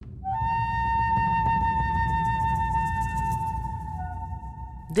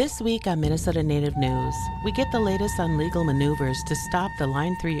This week on Minnesota Native News, we get the latest on legal maneuvers to stop the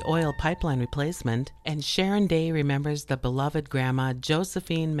Line 3 oil pipeline replacement, and Sharon Day remembers the beloved grandma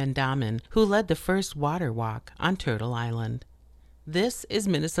Josephine Mendamin, who led the first water walk on Turtle Island. This is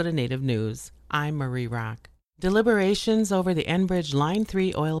Minnesota Native News. I'm Marie Rock. Deliberations over the Enbridge Line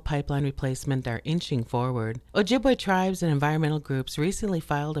 3 oil pipeline replacement are inching forward. Ojibwe tribes and environmental groups recently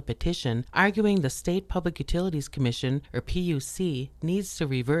filed a petition arguing the State Public Utilities Commission, or PUC, needs to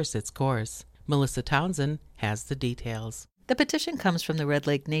reverse its course. Melissa Townsend has the details. The petition comes from the Red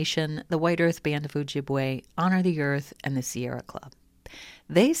Lake Nation, the White Earth Band of Ojibwe, Honor the Earth, and the Sierra Club.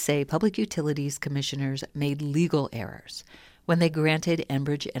 They say public utilities commissioners made legal errors when they granted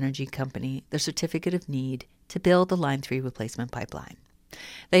Enbridge Energy Company the certificate of need to build the Line 3 replacement pipeline.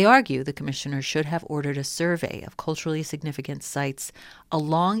 They argue the commissioners should have ordered a survey of culturally significant sites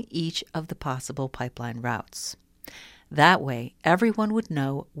along each of the possible pipeline routes. That way, everyone would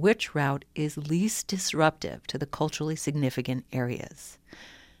know which route is least disruptive to the culturally significant areas.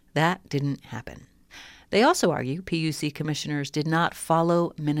 That didn't happen. They also argue PUC commissioners did not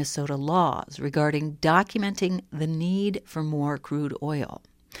follow Minnesota laws regarding documenting the need for more crude oil.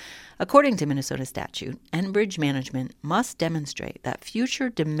 According to Minnesota statute, Enbridge management must demonstrate that future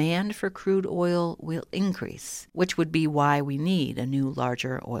demand for crude oil will increase, which would be why we need a new,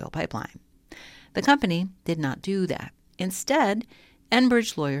 larger oil pipeline. The company did not do that. Instead,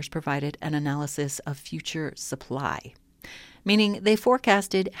 Enbridge lawyers provided an analysis of future supply, meaning they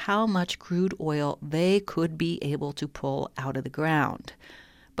forecasted how much crude oil they could be able to pull out of the ground.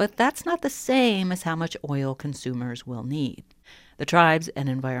 But that's not the same as how much oil consumers will need. The tribes and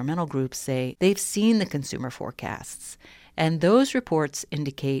environmental groups say they've seen the consumer forecasts, and those reports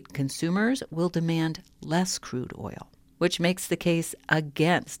indicate consumers will demand less crude oil, which makes the case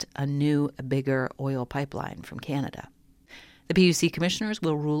against a new, bigger oil pipeline from Canada. The PUC commissioners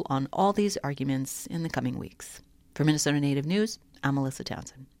will rule on all these arguments in the coming weeks. For Minnesota Native News, I'm Melissa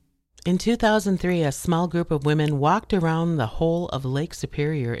Townsend. In 2003, a small group of women walked around the whole of Lake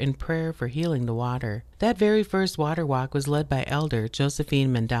Superior in prayer for healing the water. That very first water walk was led by Elder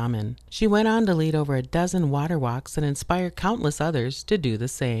Josephine Mendamin. She went on to lead over a dozen water walks and inspire countless others to do the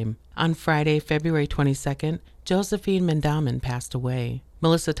same. On Friday, February 22nd, Josephine Mendamin passed away.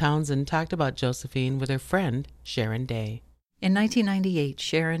 Melissa Townsend talked about Josephine with her friend, Sharon Day. In 1998,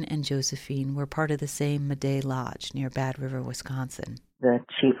 Sharon and Josephine were part of the same Meday Lodge near Bad River, Wisconsin. The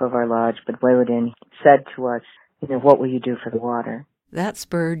chief of our lodge, Bedwellin, said to us, what will you do for the water? That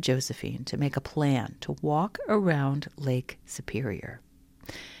spurred Josephine to make a plan to walk around Lake Superior.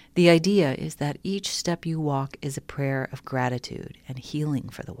 The idea is that each step you walk is a prayer of gratitude and healing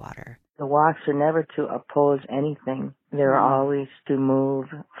for the water. The walks are never to oppose anything. They're always to move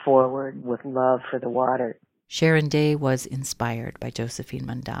forward with love for the water. Sharon Day was inspired by Josephine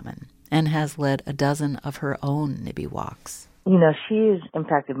Mendamin and has led a dozen of her own Nibby walks. She has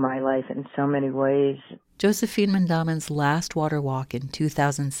impacted my life in so many ways. Josephine Mendamin's last water walk in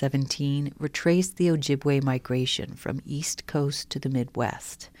 2017 retraced the Ojibwe migration from East Coast to the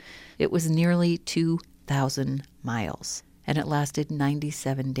Midwest. It was nearly 2,000 miles, and it lasted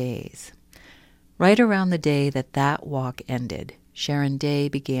 97 days. Right around the day that walk ended, Sharon Day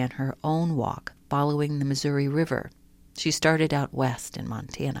began her own walk following the Missouri River. She started out west in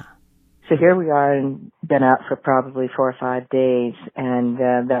Montana. So here we are, and been out for probably 4 or 5 days, and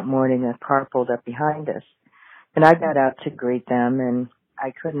that morning a car pulled up behind us. And I got out to greet them, and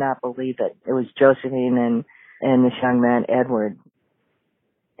I could not believe it. It was Josephine and this young man, Edward.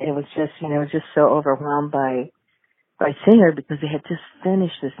 It was just, just so overwhelmed by seeing her, because they had just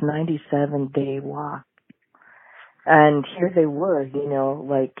finished this 97-day walk. And here they were,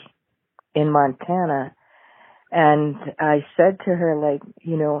 like in Montana. And I said to her,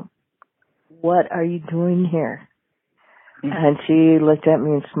 what are you doing here? And she looked at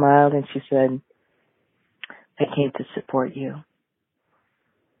me and smiled, and she said, I came to support you.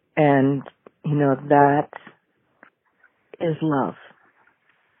 And, that is love.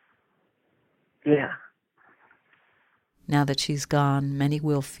 Yeah. Now that she's gone, many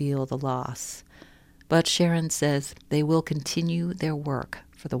will feel the loss. But Sharon says they will continue their work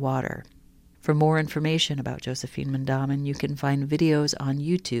for the water. For more information about Josephine Mendamin, you can find videos on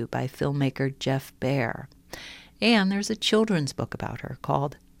YouTube by filmmaker Jeff Baer. And there's a children's book about her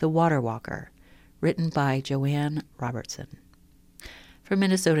called The Water Walker, written by Joanne Robertson. For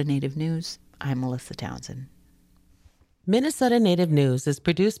Minnesota Native News, I'm Melissa Townsend. Minnesota Native News is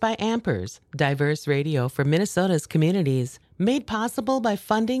produced by Ampers, diverse radio for Minnesota's communities, made possible by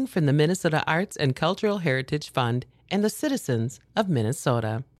funding from the Minnesota Arts and Cultural Heritage Fund and the citizens of Minnesota.